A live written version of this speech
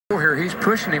Here he's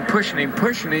pushing him,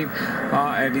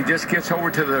 and he just gets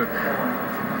over to the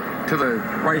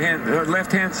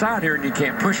left-hand side here, and you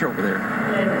can't push over there.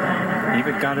 He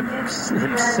even got him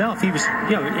himself. He was,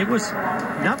 it was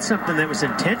not something that was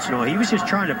intentional. He was just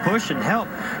trying to push and help,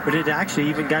 but it actually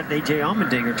even got A.J.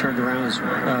 Allmendinger turned around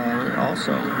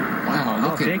also. Wow,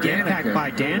 look at big Danica. impact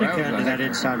by Danica into that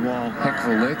inside wall. Heck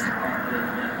of a lick.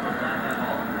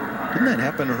 Didn't that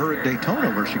happen to her at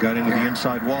Daytona, where she got into the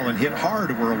inside wall and hit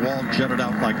hard where a wall jutted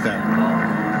out like that?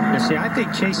 Now, see, I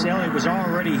think Chase Elliott was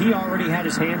already had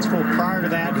his hands full prior to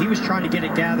that. He was trying to get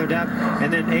it gathered up,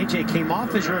 and then A.J. came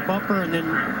off his rear bumper and then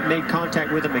made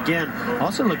contact with him again.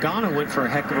 Also, Logano went for a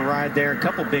heck of a ride there. A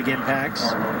couple big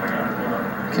impacts.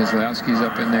 Keselowski's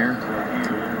up in there.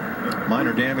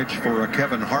 Minor damage for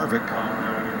Kevin Harvick.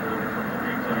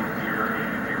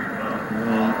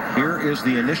 Here is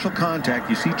the initial contact.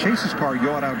 You see Chase's car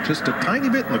yawed out just a tiny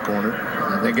bit in the corner.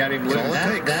 They got him loose.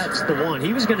 That's the one.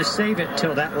 He was going to save it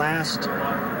till that last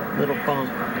little bump.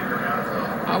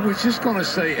 I was just going to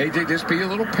say, AJ, just be a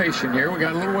little patient here. We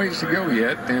got a little ways to go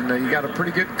yet, and you got a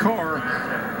pretty good car.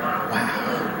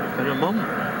 Wow. In a moment.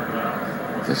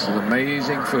 This is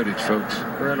amazing footage, folks.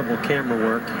 Incredible camera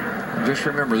work. And just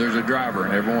remember, there's a driver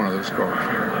in every one of those cars.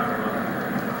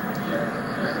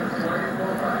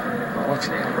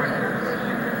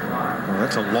 Well,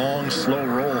 that's a long, slow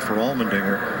roll for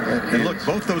Allmendinger. And look,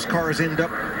 both those cars end up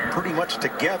pretty much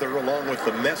together, along with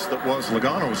the mess that was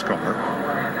Logano's car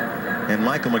and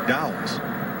Michael McDowell's.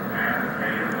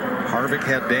 Harvick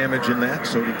had damage in that,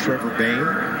 so did Trevor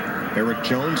Bayne, Eric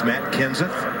Jones, Matt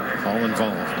Kenseth, all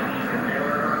involved.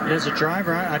 As a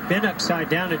driver, I've been upside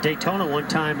down at Daytona one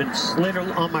time and slid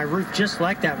on my roof just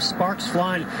like that, with sparks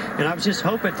flying, and I was just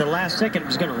hoping at the last second it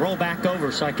was going to roll back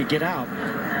over so I could get out.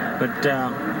 But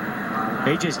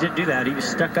AJ's didn't do that. He was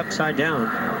stuck upside down.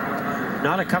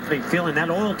 Not a comforting feeling. That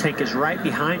oil tank is right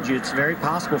behind you. It's very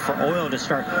possible for oil to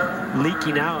start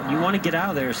leaking out. You want to get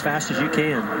out of there as fast as you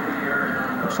can.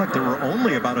 Looks like there were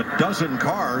only about a dozen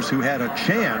cars who had a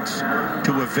chance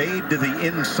to evade to the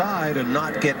inside and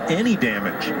not get any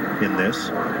damage in this.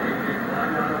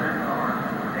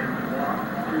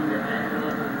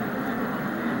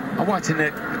 I'm watching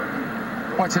that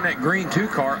green 2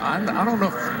 car. I don't know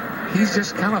if he's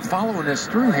just kind of following us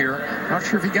through here. Not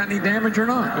sure if he got any damage or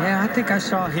not. Yeah, I think I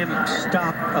saw him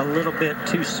stop a little bit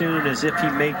too soon, as if he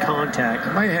made contact.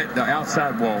 He may have hit the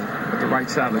outside wall at the right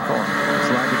side of the car. It's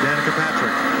like a Danica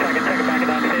Patrick. Second, back it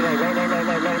down. Stay low.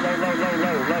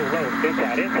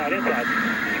 Inside.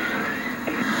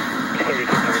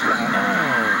 36 inside.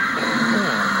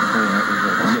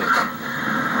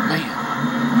 Man.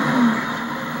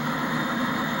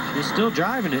 She's still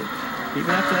driving it,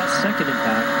 even after that second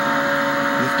impact.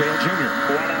 With Dale Jr.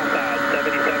 One outside,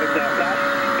 77's outside.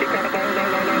 Keep coming low.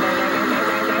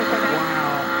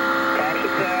 Wow.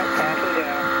 Caution's out.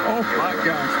 Oh, my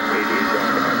gosh.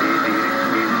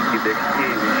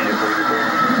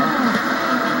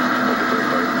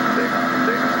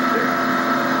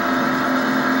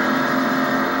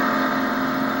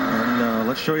 And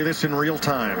let's show you this in real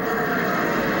time.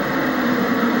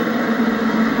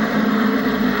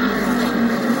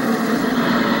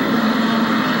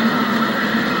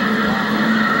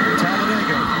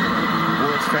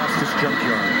 Fastest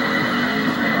junkyard.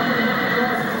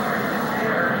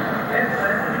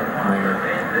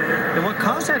 And what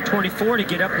caused that 24 to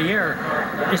get up in the air,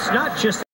 it's not just